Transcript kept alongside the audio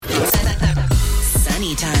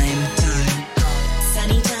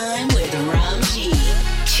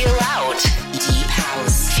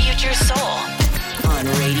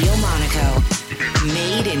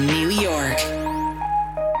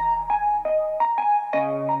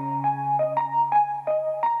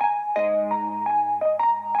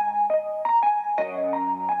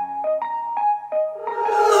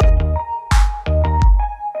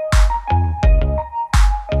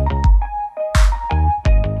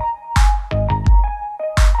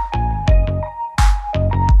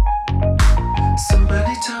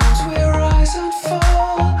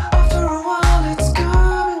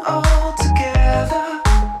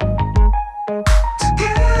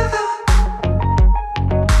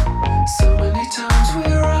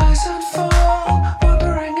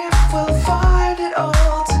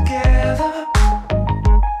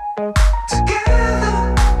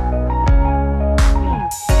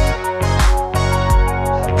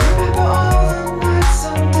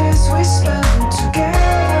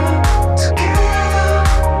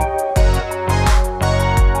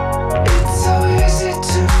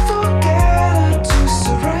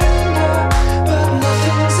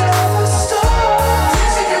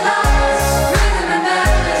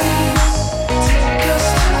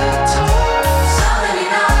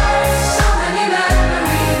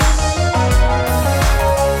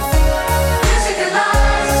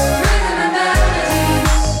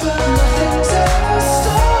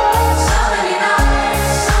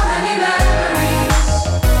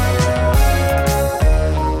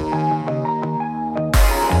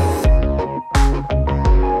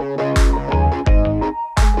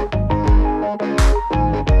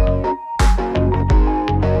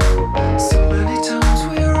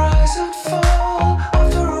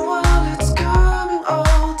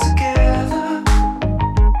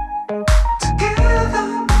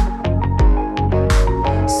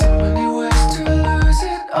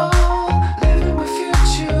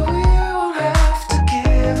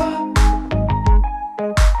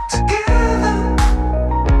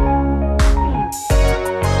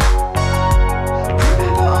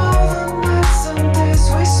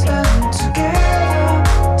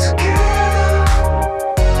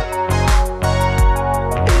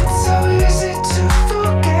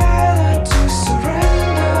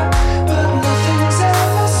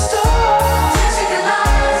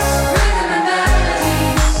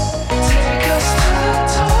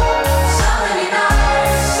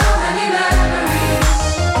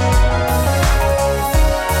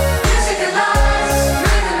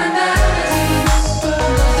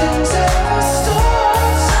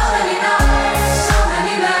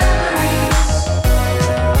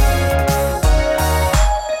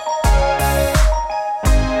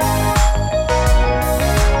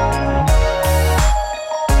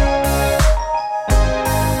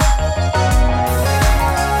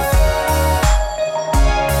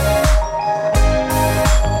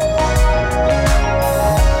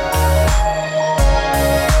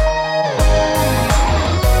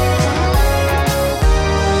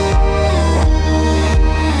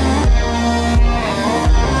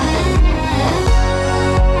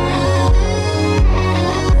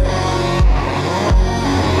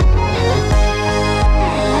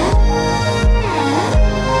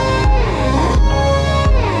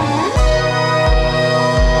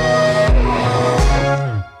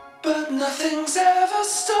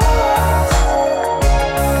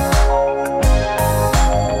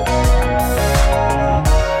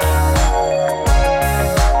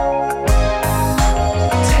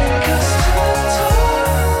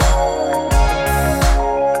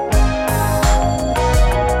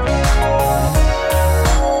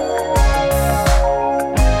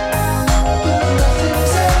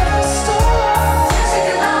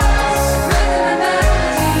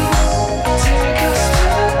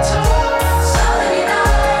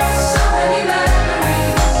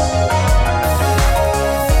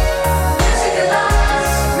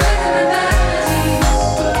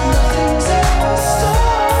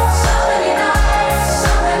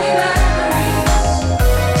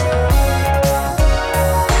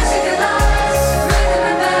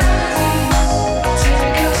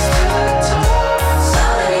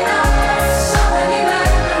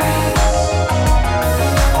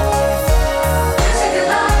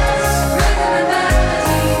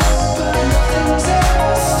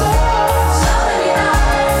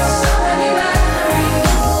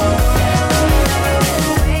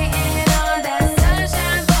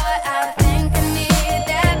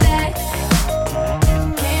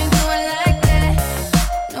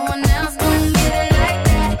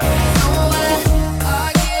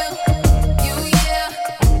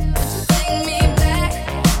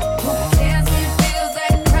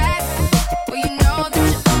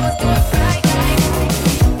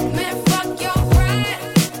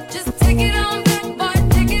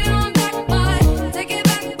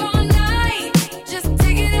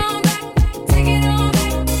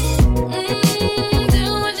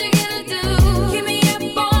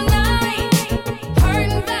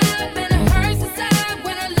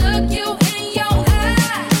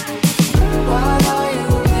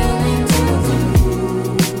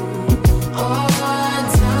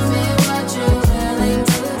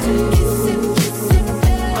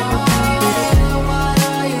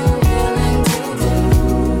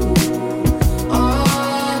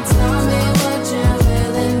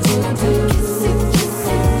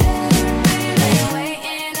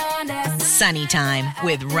Sunny Time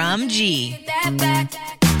with Rum G. Can't do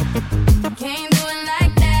it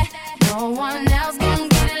like that. No one else can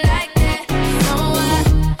get it like that. So what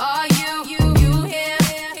are you here?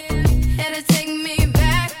 Here to take me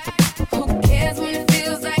back. Who cares when it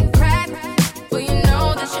feels like crack? Well, you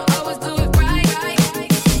know that you always do it right.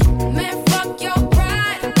 Man, fuck your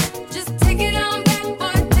pride. Just take it on back,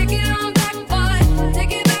 boy. Take it on back, boy.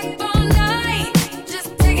 Take it back all night. Just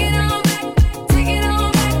take it on back. Take it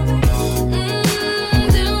on back.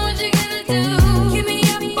 Do what you gotta do. Keep me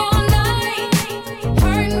up all night.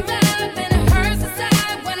 Hurting vibe and it hurts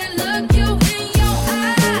inside when I look you in your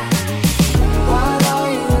eye. What are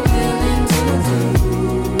you willing to do?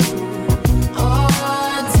 Oh,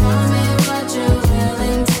 tell me what you're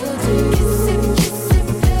willing to do. Kiss it,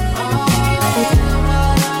 oh,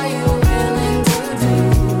 what are you willing to do?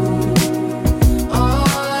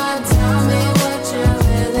 Oh, tell me what you're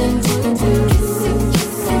willing to do. Kiss it,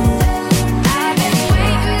 I've been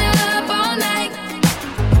waiting up all night.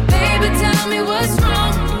 Baby, tell me what's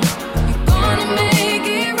wrong. You're gonna make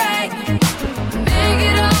it right. Make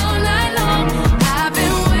it all night long. I've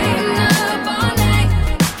been waiting up all night.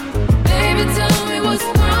 Baby, tell me what's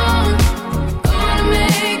wrong. Gonna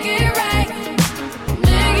make it right.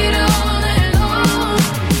 Make it all night long.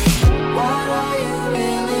 What are you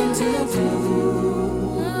willing to do?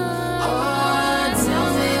 Oh, tell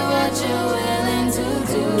me what you're willing to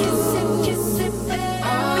do. Kiss it,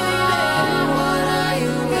 oh, what are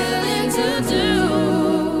you willing to do?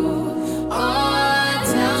 Oh,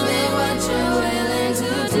 tell me what you're willing to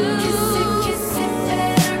do. Kiss it,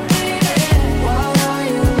 baby. What are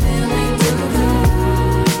you willing to do?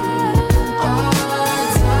 Oh,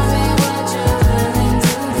 tell me what you're willing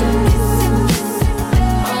to do.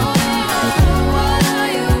 Oh, what are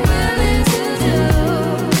you willing to do?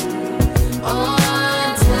 Oh,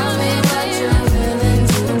 tell me what you're willing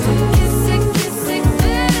to do. Kiss it,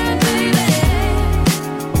 better, baby.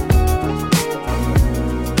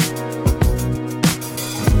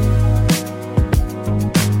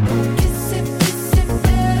 Kiss it,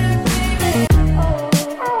 better, baby.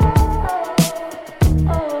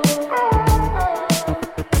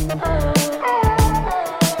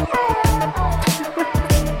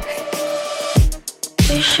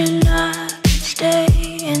 Wishing I could stay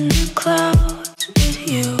in the clouds with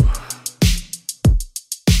you.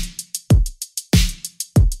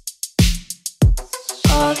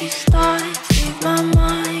 All these thoughts leave my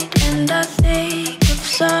mind, and I think of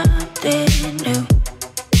something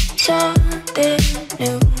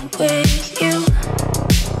new with you.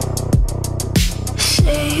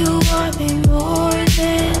 Say you want me more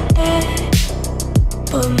than that,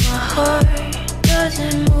 but my heart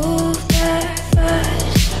doesn't move that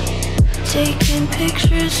fast. Taking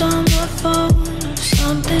pictures on my phone of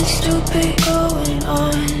something stupid going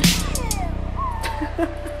on.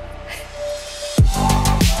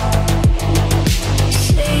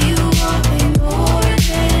 Say you want me more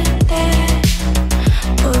than that,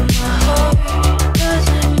 but my heart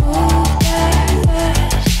doesn't move that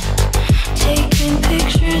fast. Taking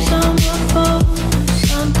pictures on my phone of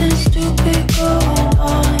something stupid going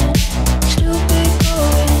on. Stupid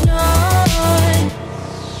going on.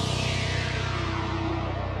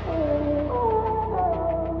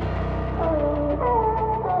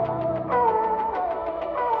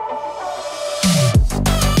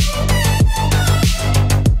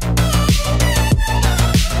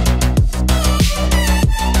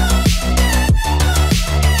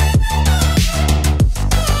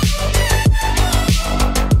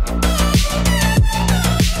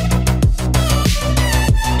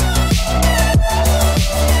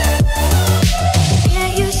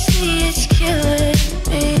 Can't you see it's killing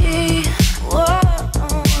me? Whoa.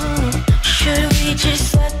 Should we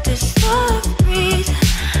just let this love breathe?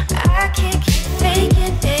 I can't keep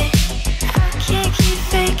faking it. I can't keep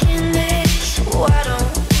faking this. Why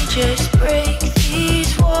don't we just break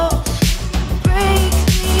these walls? Break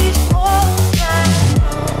these walls down.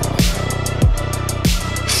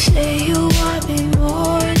 Say you want me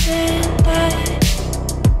more than that,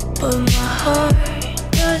 but my heart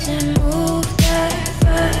doesn't move that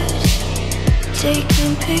fast.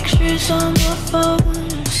 Taking pictures on my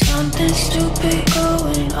phone of something stupid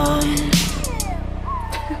going on.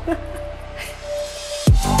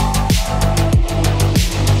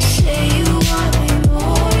 Say you want me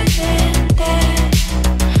more than that,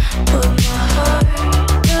 but my heart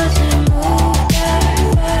doesn't move that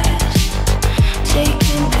fast.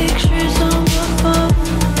 Taking pictures on my phone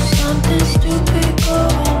of something stupid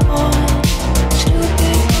going on.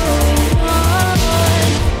 Stupid going on.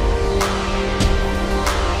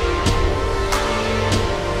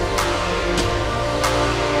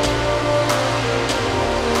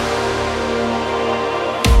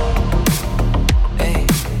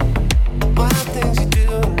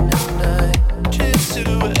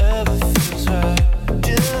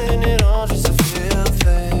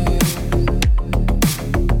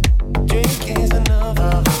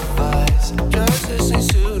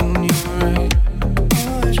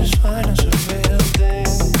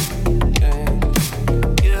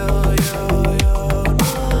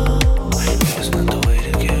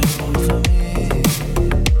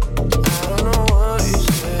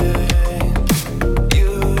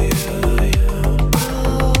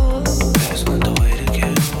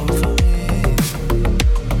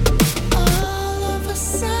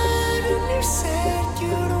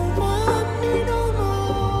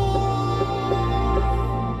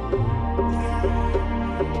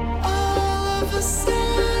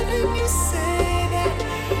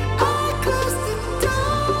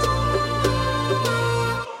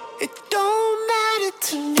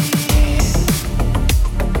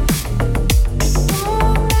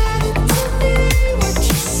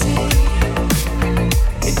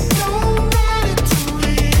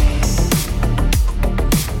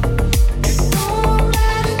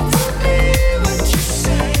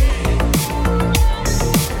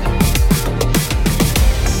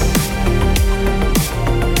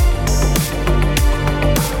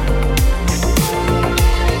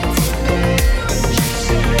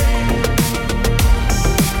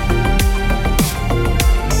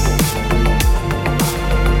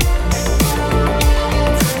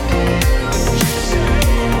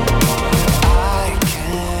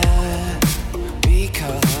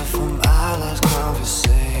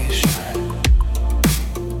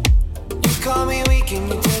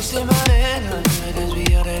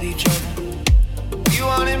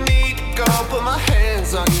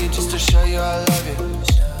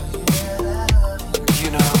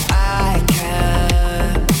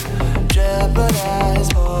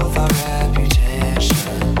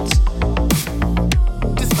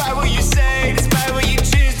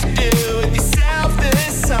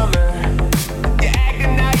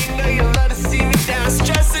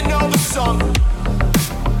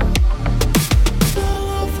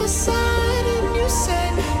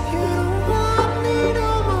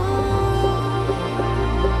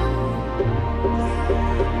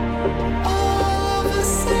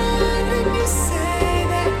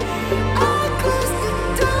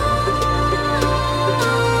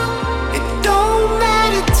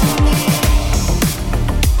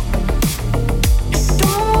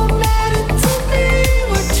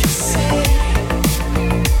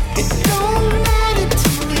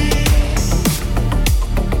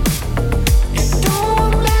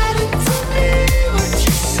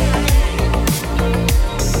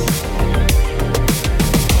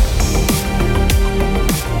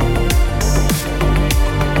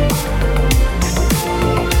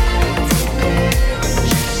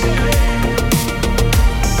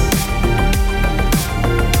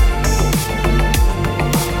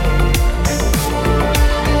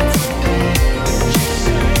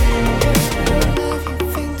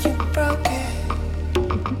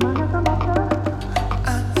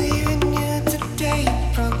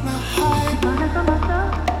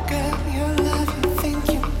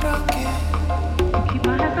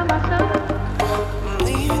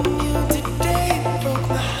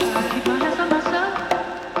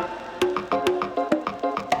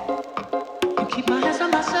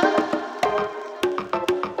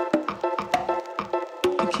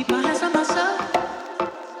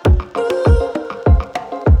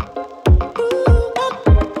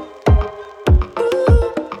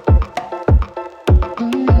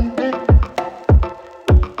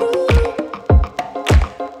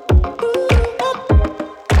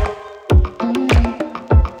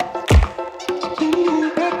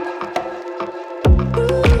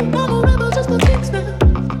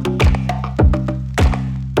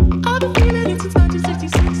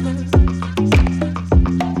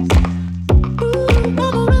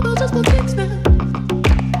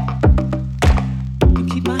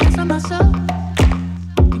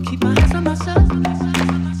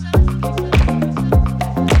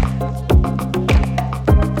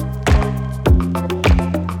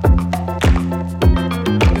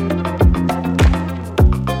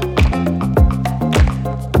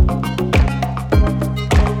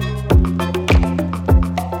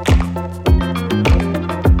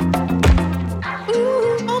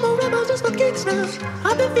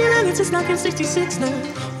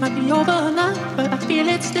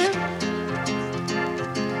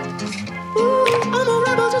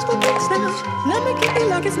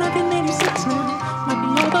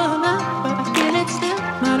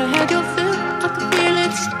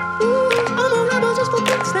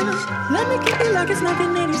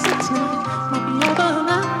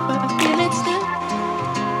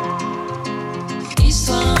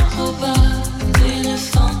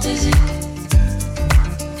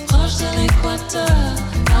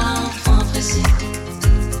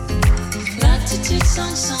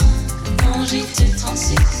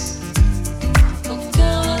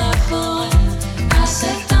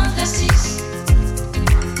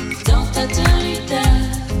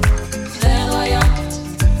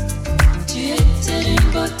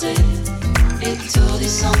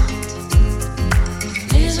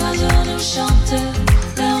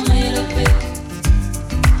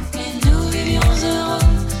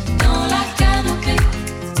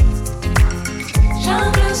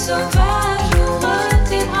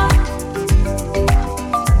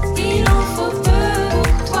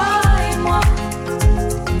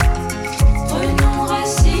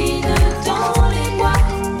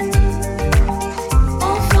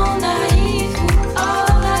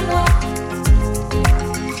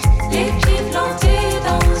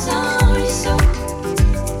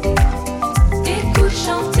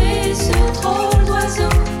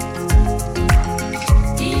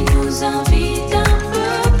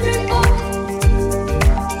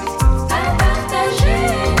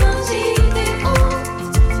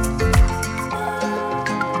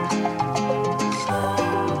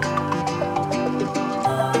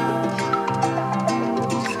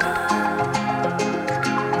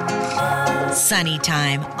 Sunny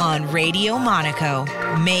Time on Radio Monaco,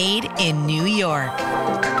 made in New York.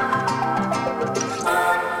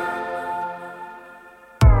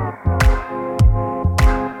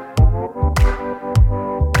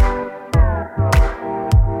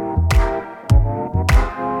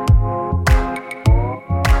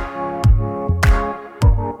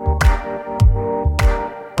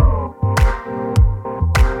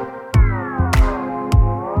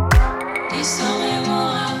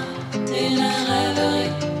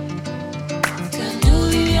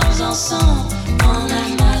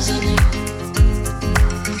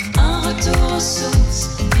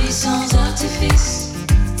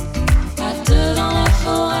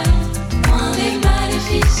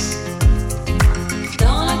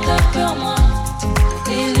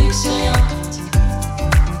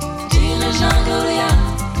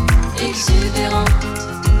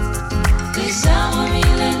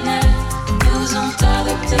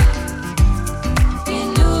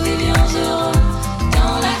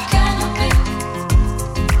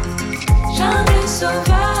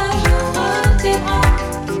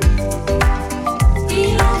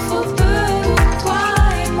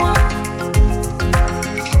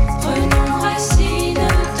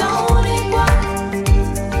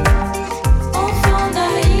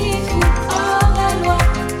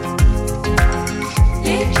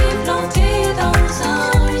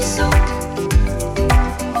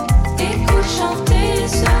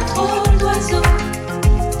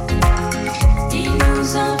 Il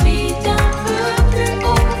nous invite un peu plus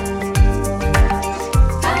haut.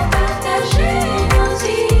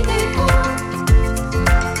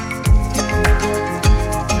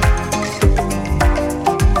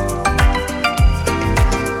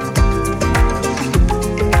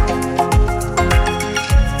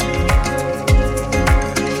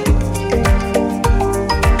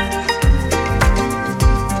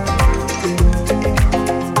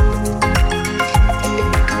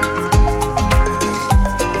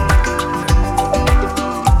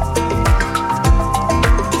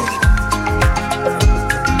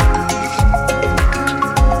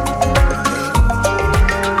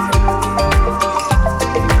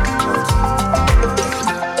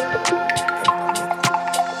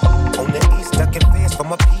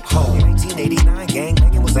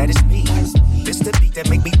 was at its peak. This the beat that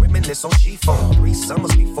make me reminisce on G-Phone. 3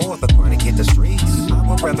 summers before the chronic hit the streets. I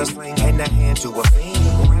would rather slang hand to hand to a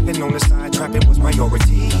fiend. Rapping on the side, trapping was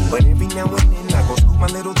priority. But every now and then I go scoop my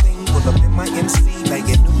little thing, pull up in my MC like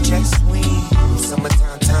a new jet swing.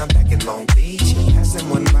 Summertime time back in Long Beach. Passing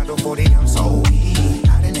 1 bottle 40 ounce OE.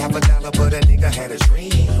 I didn't have $1, but a nigga had a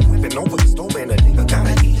dream. Whipping over the stove and a nigga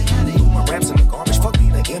gotta eat. Threw my raps in the garbage, fuck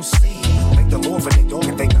being an MC. Thank the Lord for their dog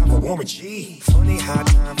and thank God for Warren G. Funny how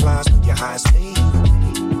time flies when you're high as me.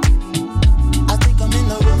 I think I'm in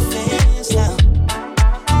the rough ends now.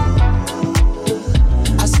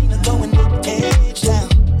 I seen her going with age down.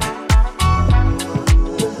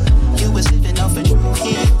 You was living off a true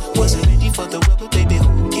hit. Wasn't ready for the world, but baby,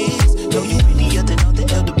 who is? Know you prettier than all the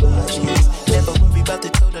elder budgets. Never worry about the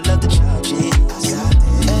total of the charges.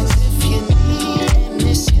 And if you need an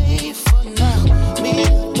escape for now, me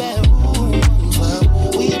up at room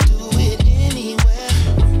 112. We do it anywhere.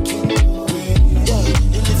 Yeah,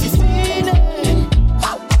 and if you're feeling,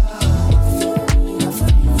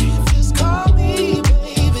 just call me,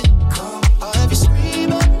 baby. I'll have you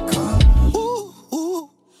screaming. Ooh, ooh.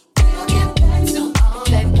 We'll get back to all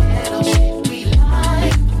that ghetto shit we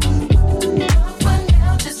like. But for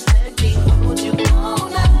now, just let me hold you all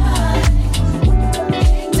night.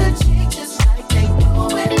 Cheek to cheek, just like they do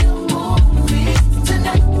in the movies.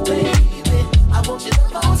 Tonight, baby, I want you the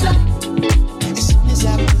whole time. As soon as I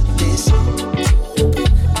put this on,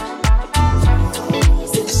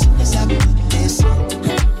 as soon as I put this on,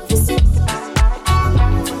 as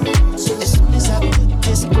soon as I put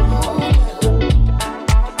this on,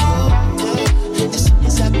 as soon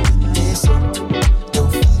as I put this on,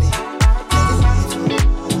 don't fight it, let it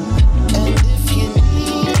live. And if you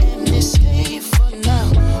need an escape for now,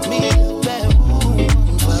 me up at room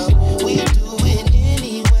 112, we do it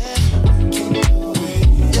anywhere.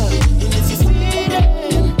 Yeah, and if you're feeling,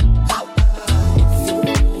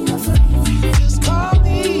 just call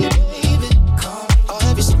me, baby. I'll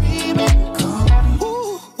have you screaming.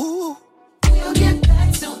 Ooh, ooh. We'll get back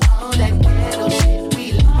to all that ghetto shit we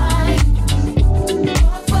like.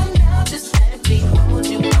 But for now, just let me hold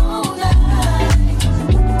you all night.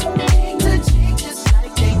 Cheek to cheek, just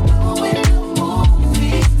like they do in the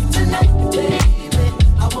movies. Tonight, baby,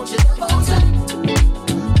 I want you the whole time.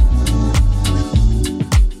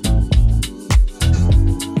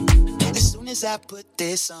 As soon as I put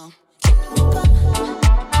this on,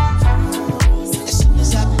 as soon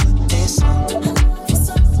as I put this on,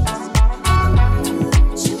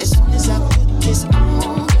 as soon as I put this on,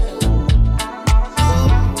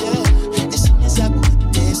 yeah. As soon as I put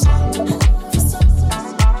this on,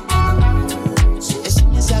 as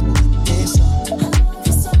soon as I put this on,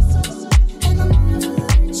 as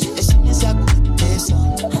soon as I put this on,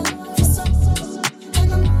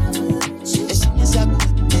 as soon as I put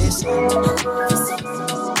this on.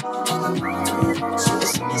 As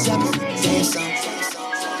soon as I put this on.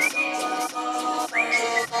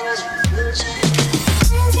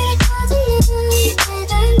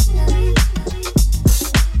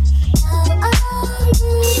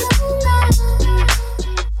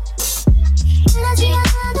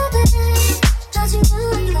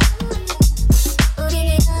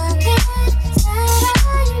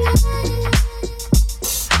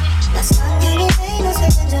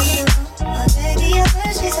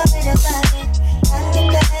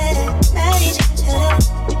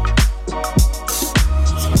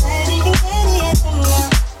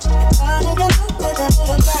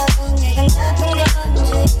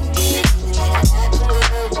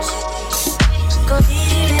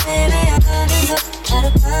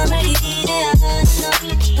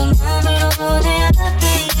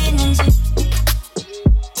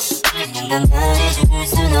 난 말해줄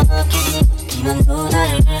순 없겠지 이만도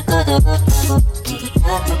나를 걷어봤다고 모두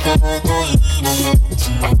다 똑같아 이난 내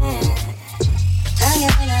틈에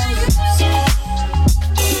당연한 듯이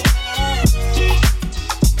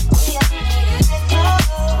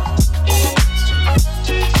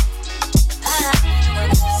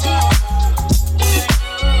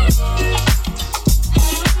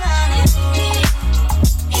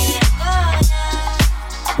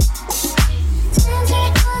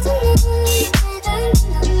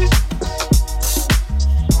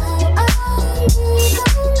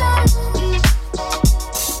Oh,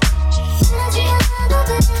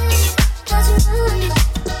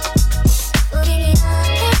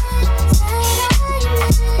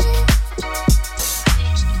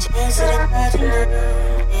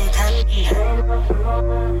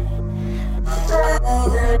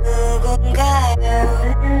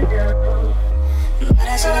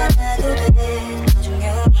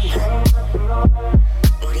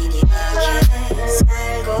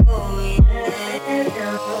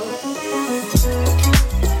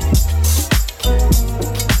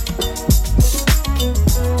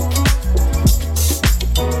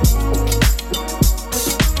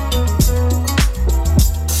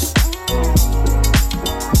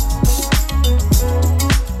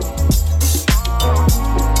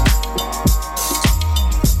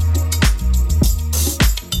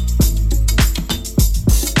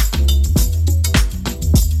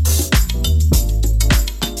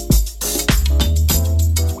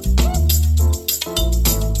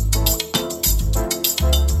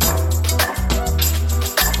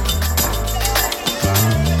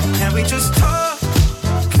 we just talk?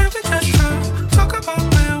 Can we just talk about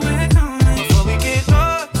where we're going before we get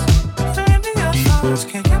lost? And in your thoughts,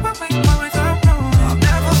 can't get what we want without knowing. I've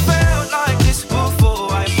never felt like this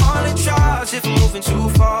before. I apologize if I'm moving too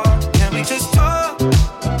far. Can we just talk?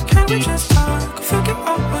 Can we just talk? Forget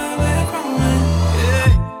about where we're growing.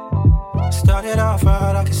 Yeah. Started off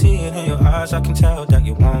right, I can see it in your eyes. I can tell that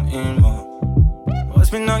you wanting more. What's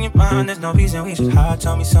been on your mind? There's no reason we should hide.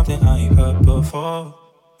 Tell me something I ain't heard before.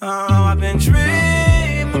 Oh, I've been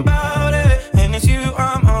dreaming about it, and it's you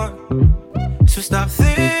I'm on. So stop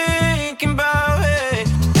thinking about it.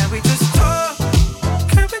 Can we just talk?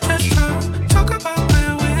 Can we just talk about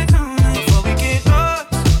where we're going before we get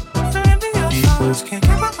lost? And in your thoughts, can't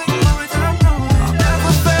get what we want without knowing. I've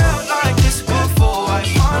never felt like this before. I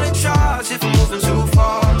apologize if I'm moving too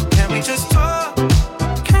far. Can we just talk?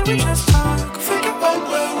 Can we just talk? Forget about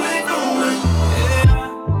where we're going.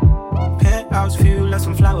 Yeah. Penthouse view, left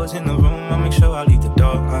some flowers in the room. I'll make sure I leave the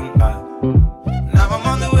door unlocked. Now I'm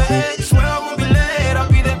on the way, swear I won't be late. I'll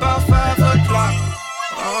be there about 5 o'clock.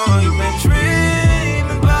 Oh, you've been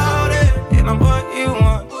dreaming about it, and I'm what you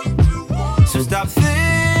want. So stop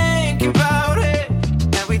thinking about it.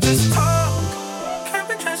 Can we just talk? Can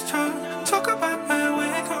we just talk about where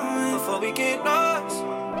we're going before we get lost?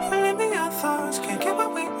 Leave me your thoughts, can't get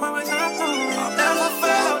what we want without knowing. I've never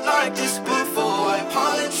felt like this before. I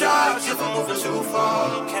apologize if I'm moving too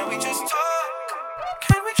far. Can we just talk?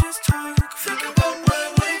 Can we just talk? Think about where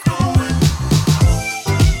we're going.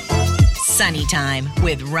 Sunny Time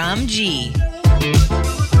with Rum G.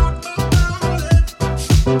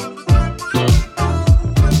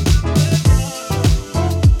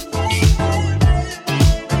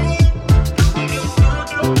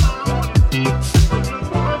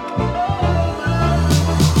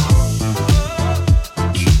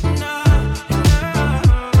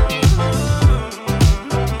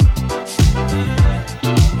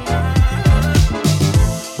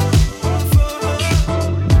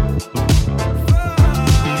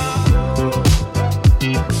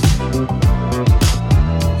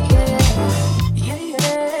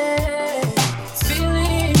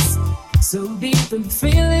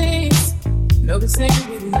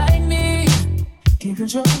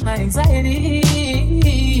 Control my anxiety,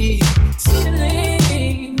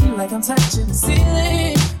 feeling like I'm touching the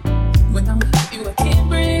ceiling. When I'm with you, I can't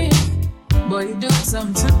breathe. Boy, you do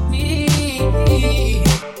something to me. Ooh,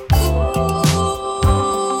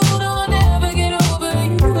 no, I'll never get over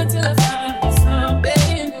you until I find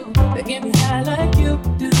something new that get me high like you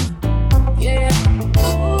do. Yeah.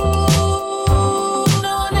 Ooh,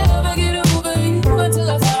 no, I'll never get over you until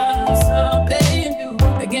I find something new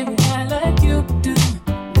that get me high like you do.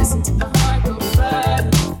 Listen to my heart go by,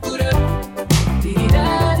 boot up,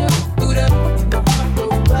 dee-da-da, boot up, and my heart go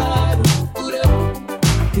by, boot up,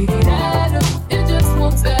 dee-da-da, it just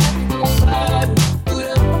won't stop me go by, boot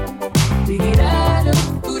up, dee-da-da,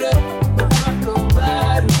 boot up, my heart go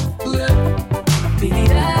by, boot up,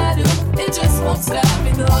 dee-da-da, it just won't stop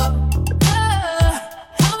me go.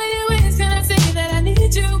 How many ways can I say that I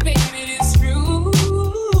need you, baby? It's true.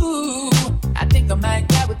 I think I might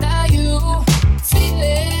die without you.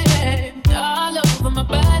 Feeling all over my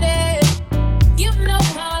body. You know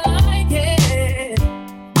how I like it.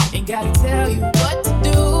 Ain't gotta tell you what to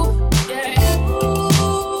do. Yeah.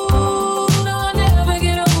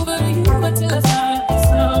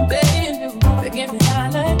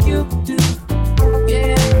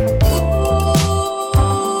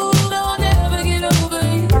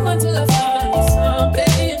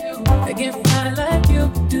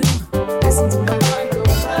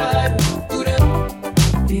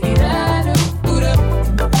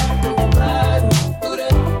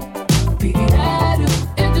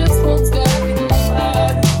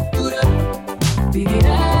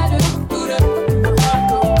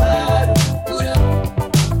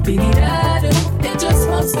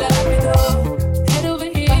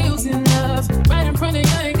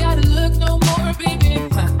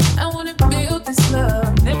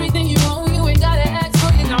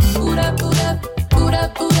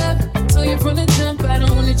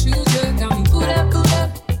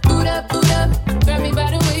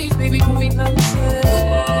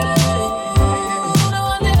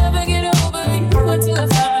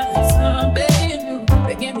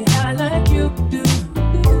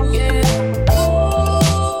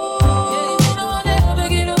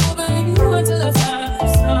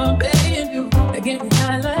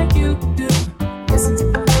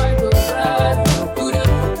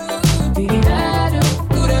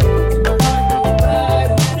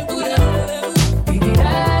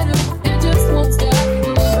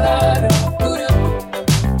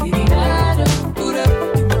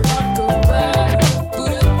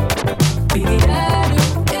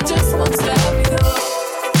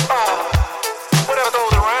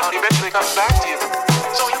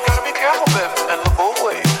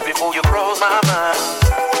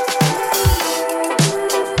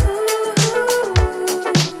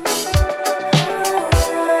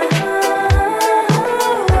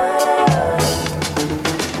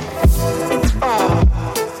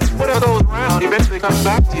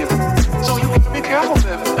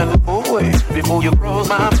 you froze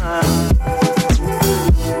my mind.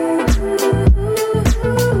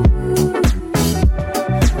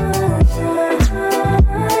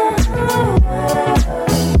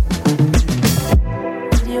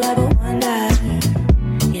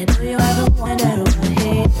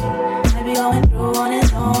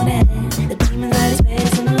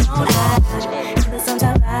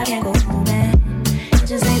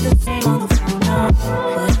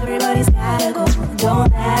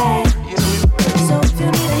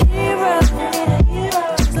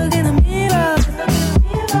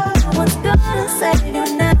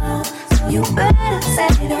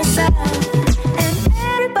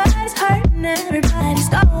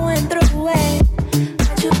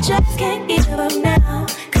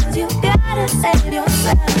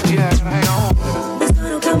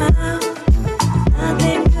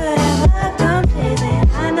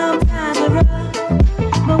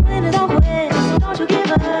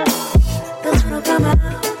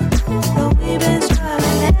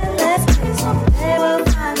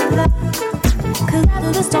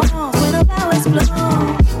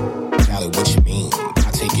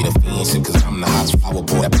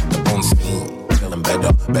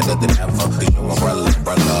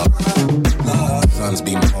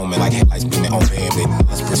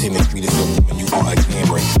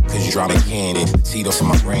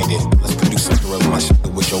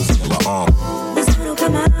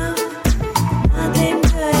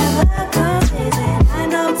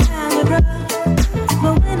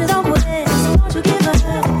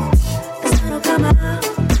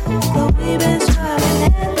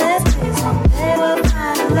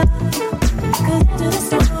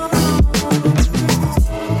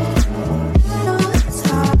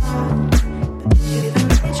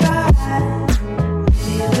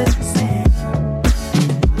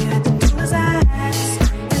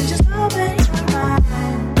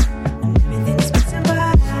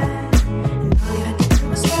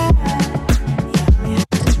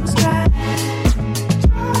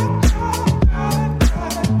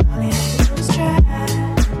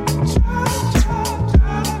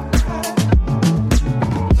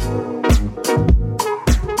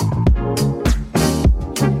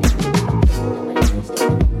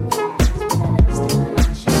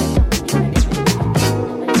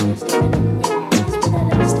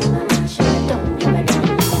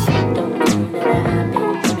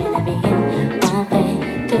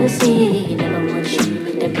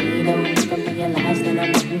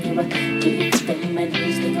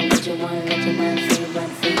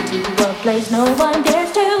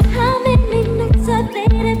 Belongs to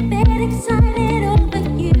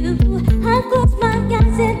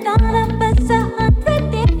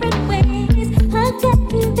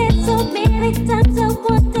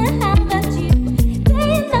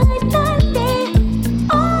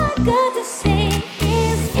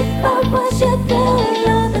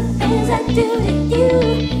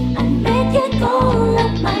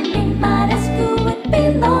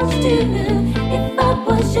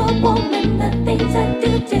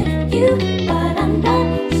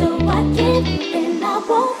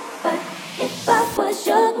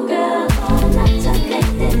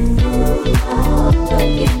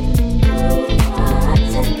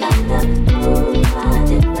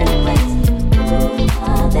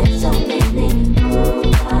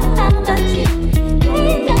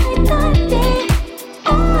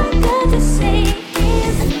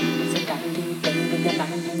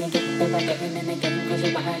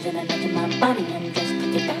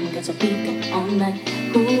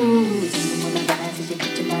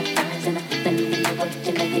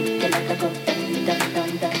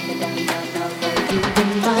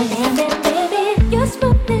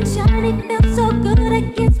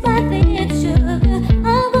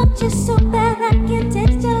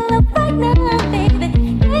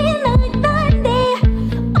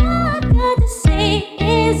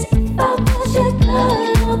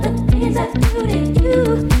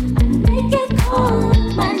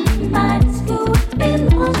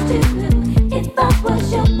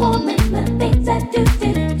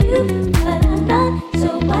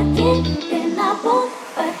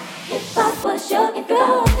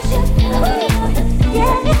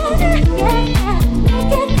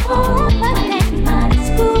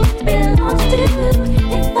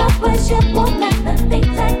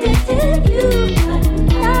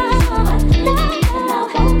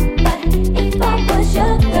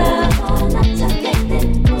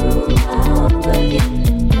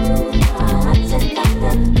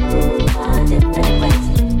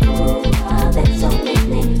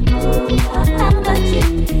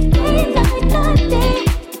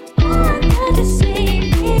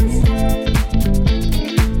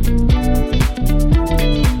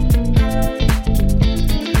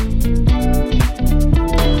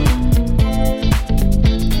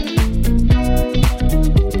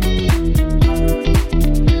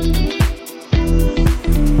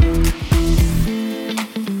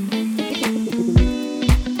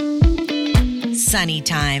Sunny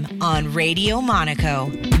Time on Radio Monaco,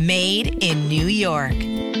 made in New York.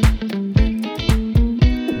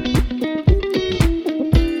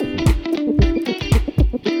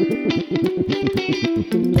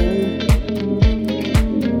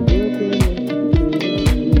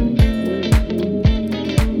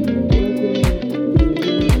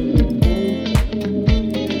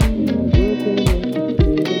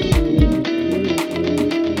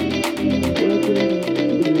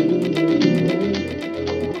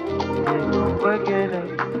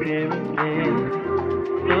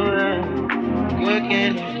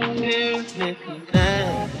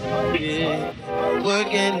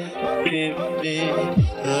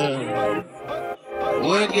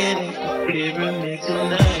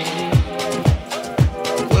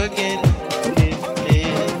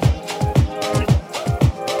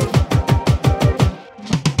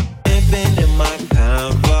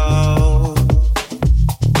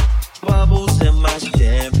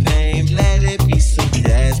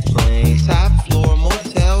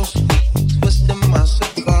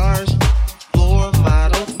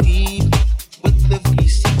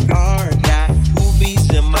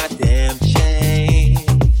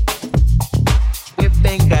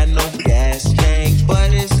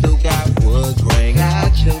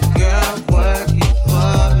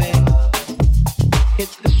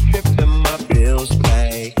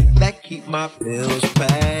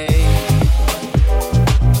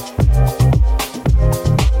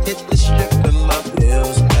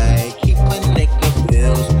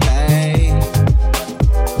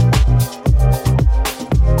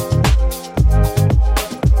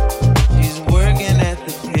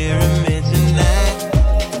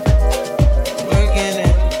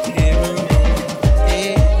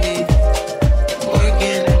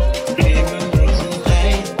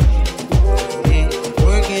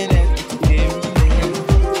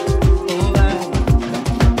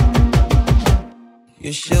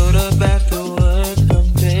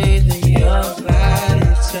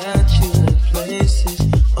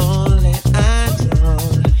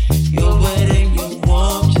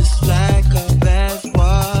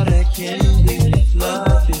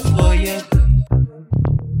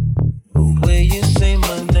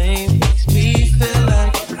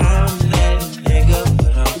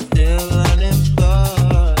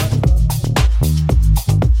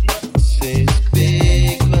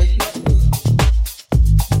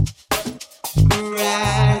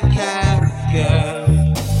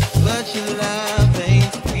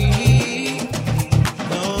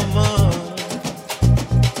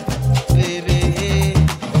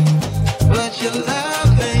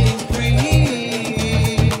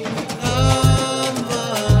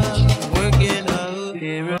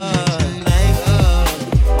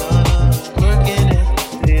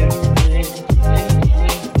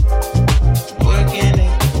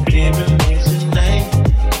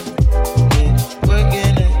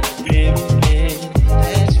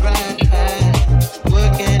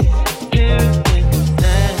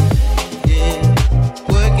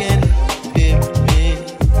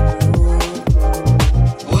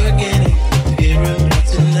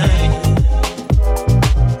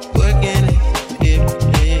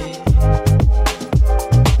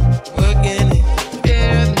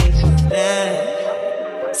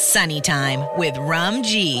 Sunny Time with Rum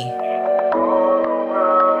G.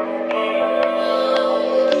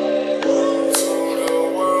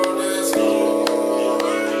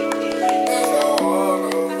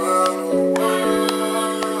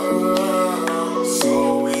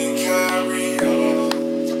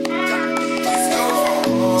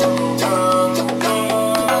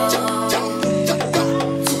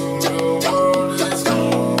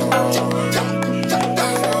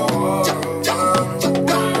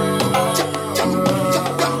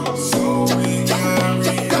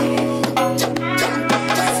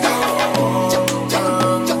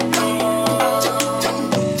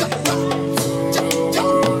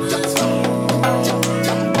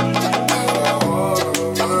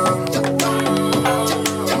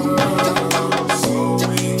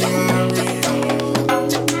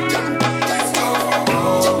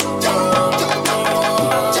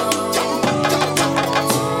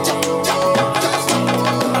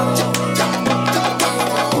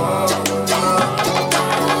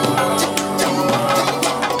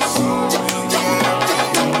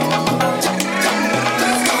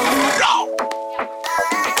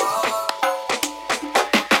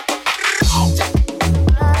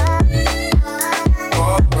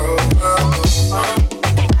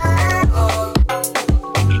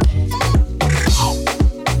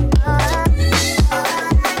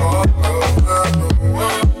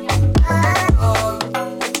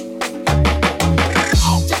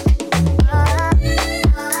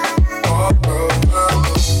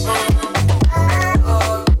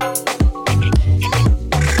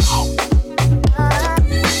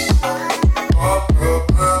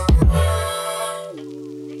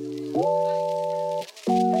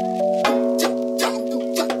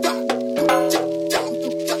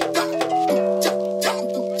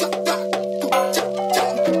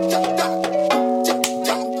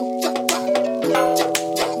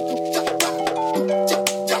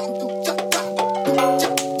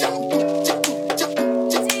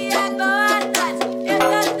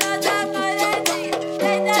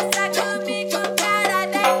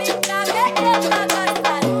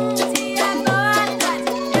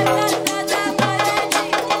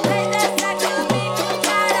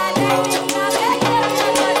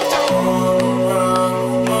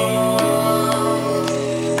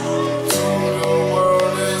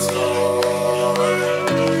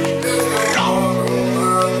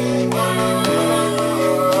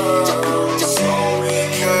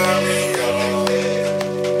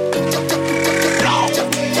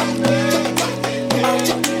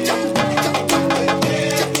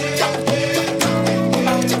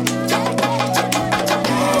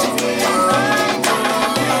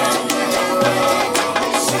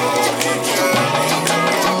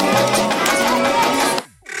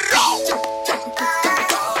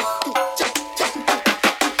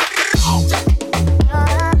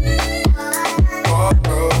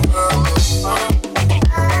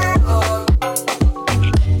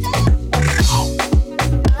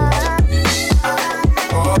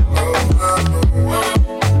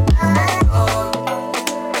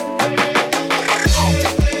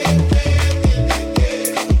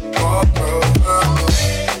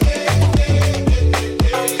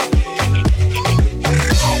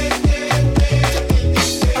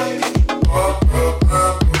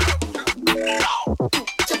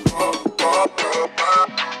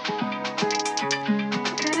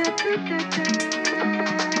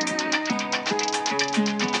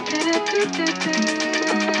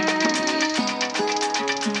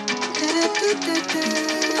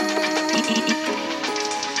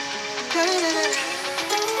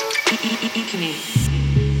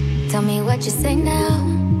 Tell me what you say now.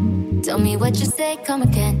 Tell me what you say, come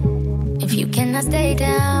again. If you cannot stay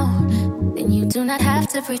down, then you do not have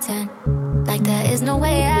to pretend like there is no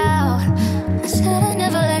way out. I should've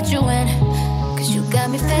never let you in, 'cause you got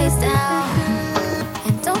me face down.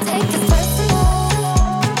 And don't take this personal.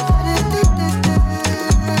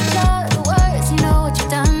 Just the words, you know what you've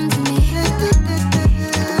done to me.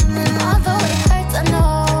 And although it hurts, I know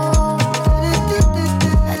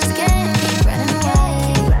I just can't keep running away.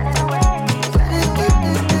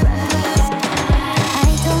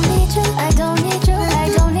 I don't need you, I don't need you, I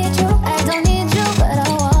don't need you, I don't need you, but I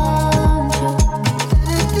want you.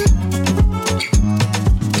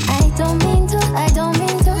 I don't mean to, I don't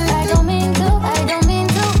mean to, I don't mean to, I don't mean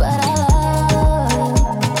to, but I love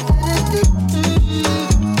you.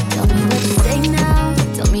 Tell me what you say now,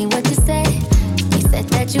 tell me what you say. You said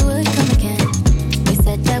that you would come again. You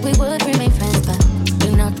said that we would remain friends, but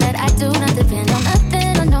you know that I do not depend on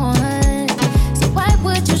nothing or no one. So why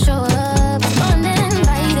would you show up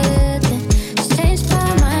uninvited? Then just change my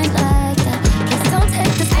mind like that. Please don't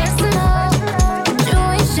take this personal. You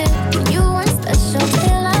ain't shit, you weren't special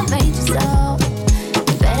till I made you so.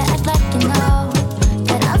 You better act like you know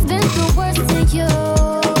that I've been through worse than you.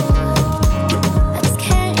 I just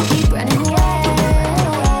can't keep running away.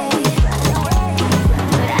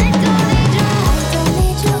 But I don't need you, I don't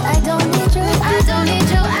need you, I don't need you, I don't need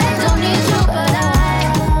you, I don't need you, but I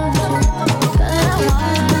want you, but I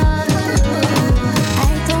want you. I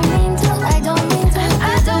don't mean to, I don't mean to,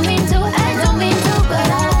 I don't mean to, I don't mean to, but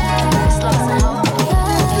I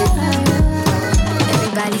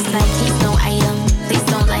Everybody's like, he's no item, please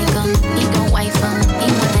don't like him, he don't wife him, he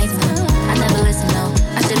one nice him. I never listened, no,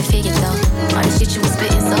 I should've figured though, all the shit you was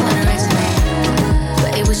spitting so unoriginal.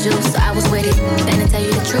 But it was you, so I was with it. Then to tell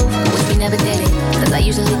you the truth, wish we never did it, 'cause I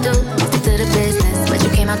usually do, stick to the business. But you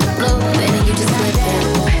came out the blue, and then you just flipped it.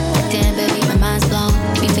 Damn, baby, my mind's blown.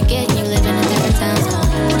 Be forgetting you live in a different time zone.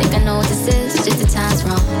 Think I know what this is, just the time's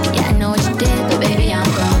wrong. Yeah, I know what you did, but baby, I'm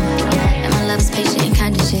grown. And my love is patient and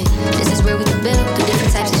kind of shit. This is where we can build through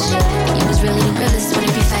different types of shit. You was really the realest,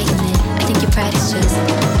 wouldn't be fighting it. I think your pride is just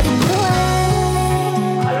in the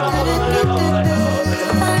way.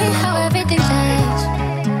 Funny how everything changed.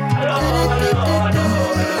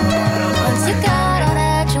 Once you got all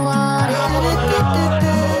that you want.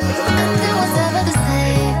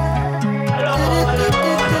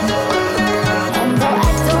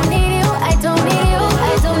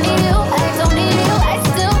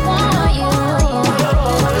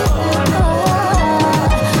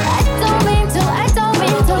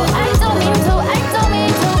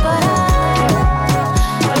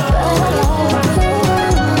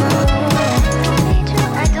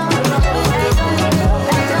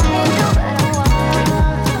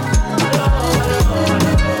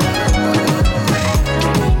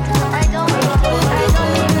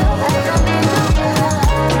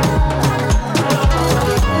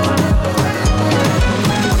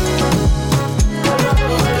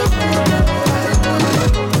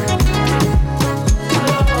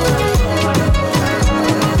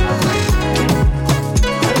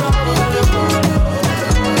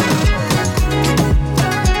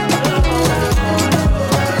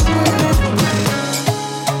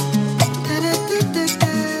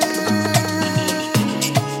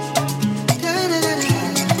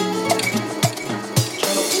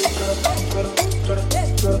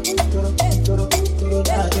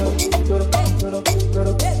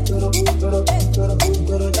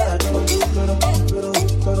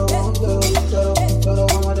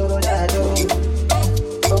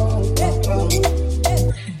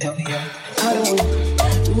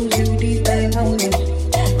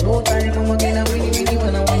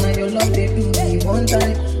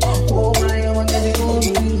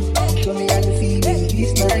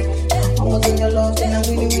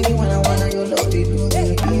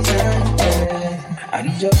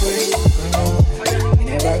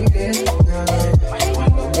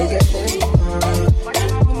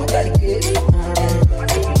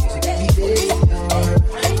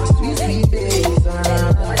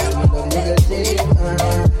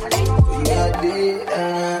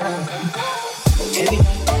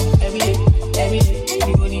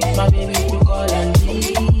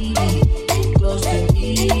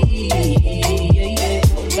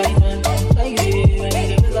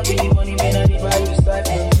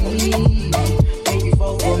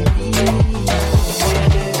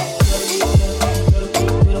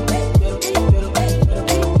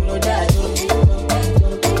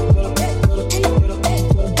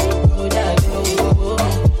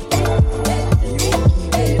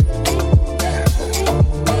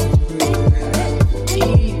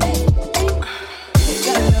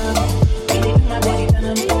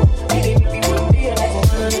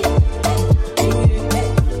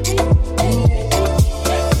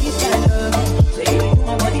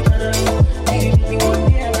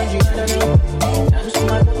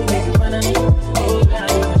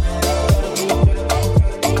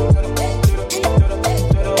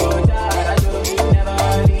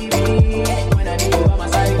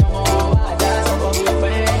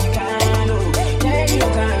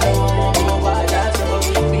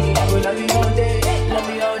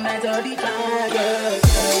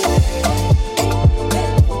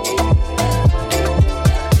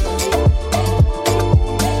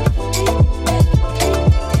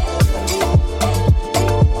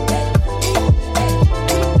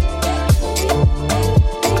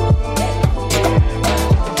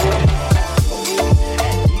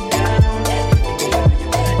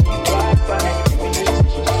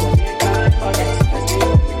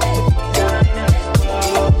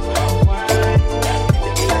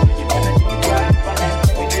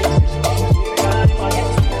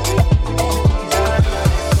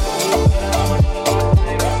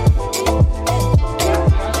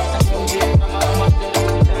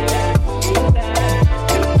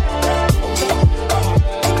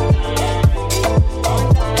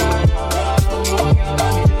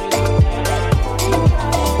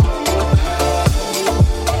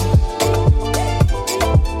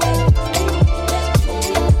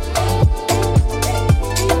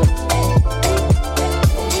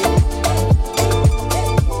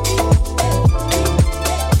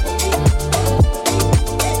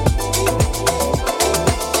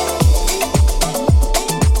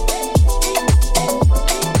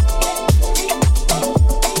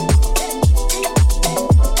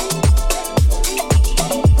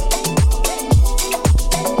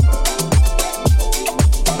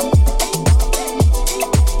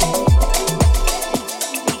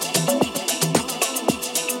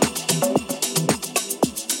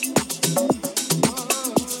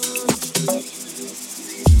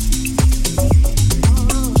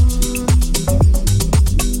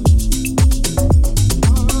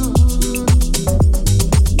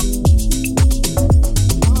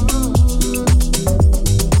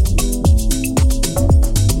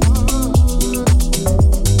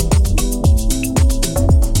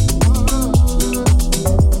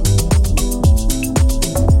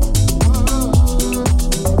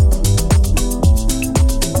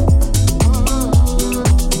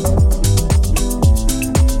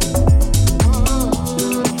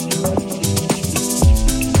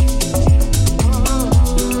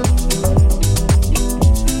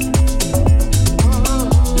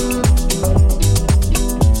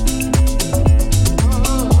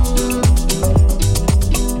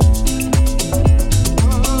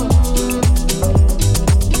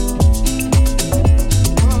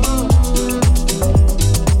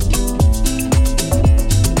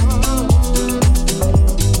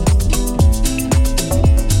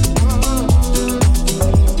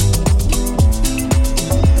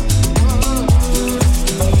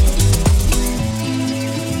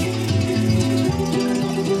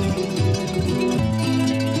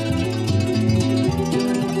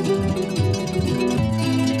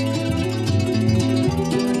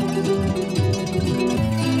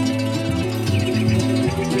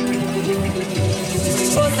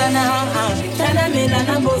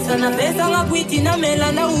 bossa na pesa nga kwiti na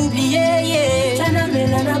mela na oublié yeah. Chana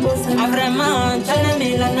mela na bossa na vraiment chana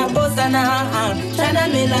mela na bossa na chana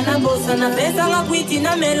mela na bossa na pesa nga kwiti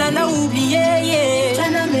na mela na oublié yeah.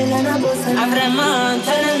 Chana mela na bossa na vraiment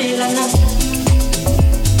chana mela na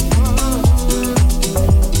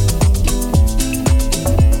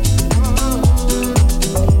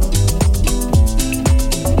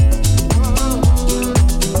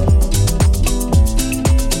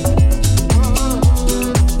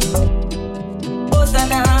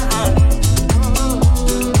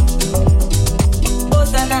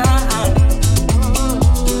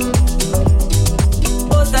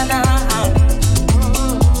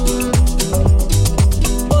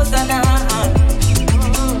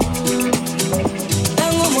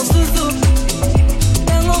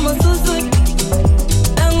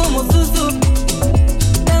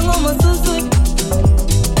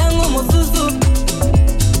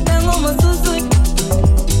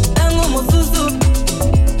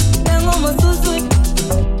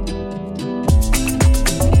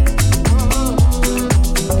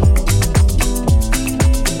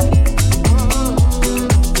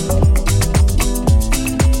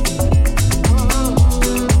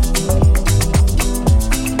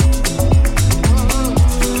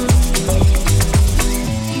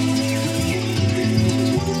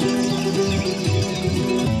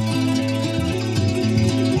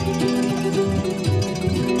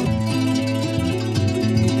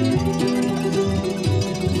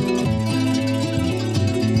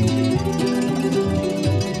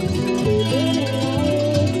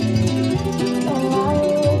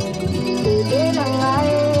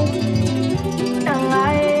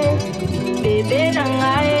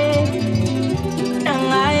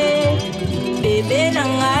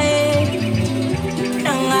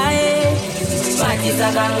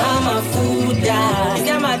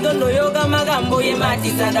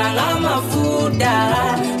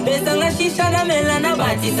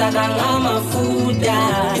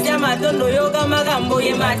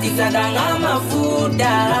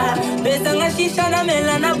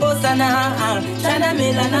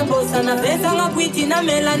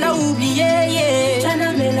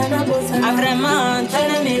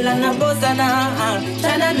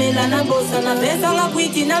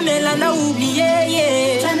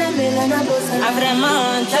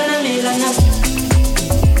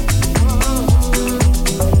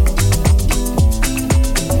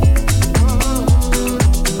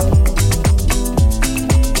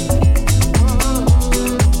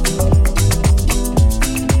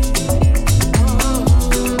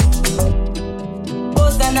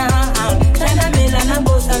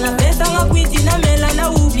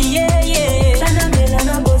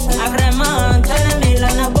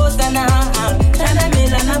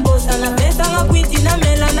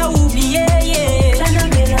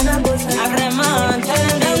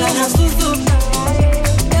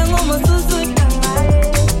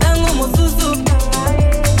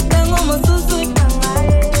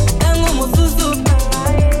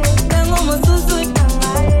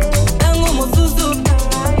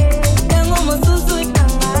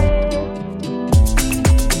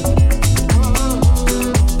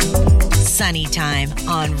Sunny Time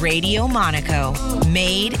on Radio Monaco,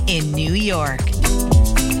 made in New York.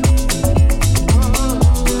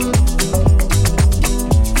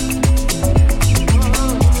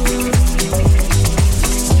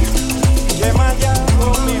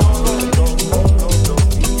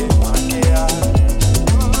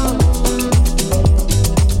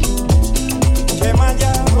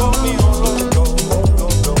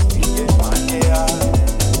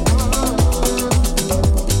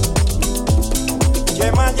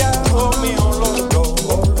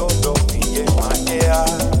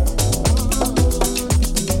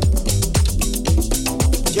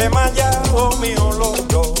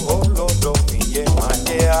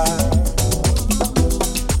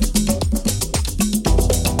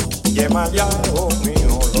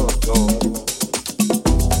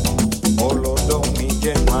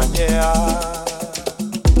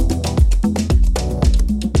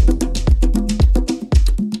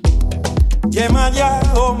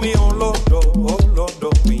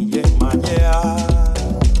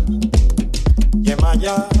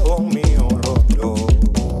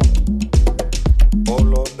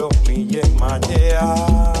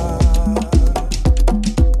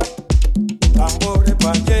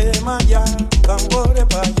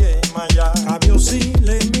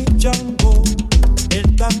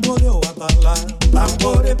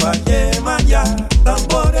 Tambore pa ye maya,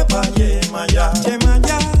 tambore pa ye maya. Che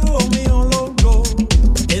maya o mio loco,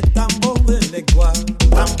 e tambore le qua.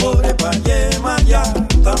 Tambore pa ye maya,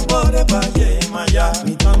 tambore pa ye maya.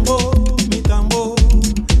 mi tambor,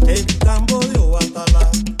 el tambor de Obatala.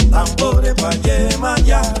 Tambores pa'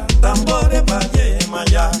 Yemaya, tambores pa'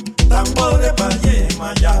 Yemaya, tambores pa'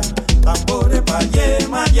 Yemaya, tambores pa'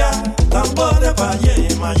 Yemaya, tambores pa'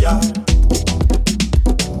 Yemaya.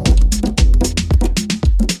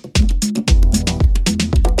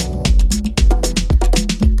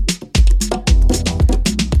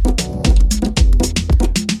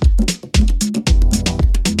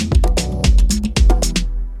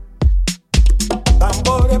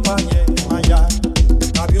 Tambores pa' Yemaya,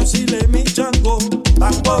 cabiosile mi chango,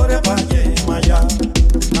 tambores pa' Yemaya,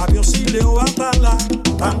 cabiosile Obatala,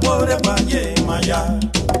 tambores pa' Yemaya,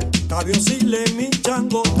 cabiosile mi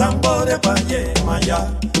chango, tambores pa' Yemaya,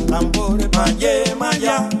 tambores pa'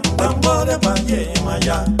 Yemaya, tambores pa'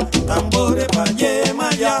 Yemaya, tambores pa'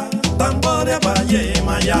 Yemaya, tambores pa'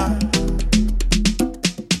 Yemaya.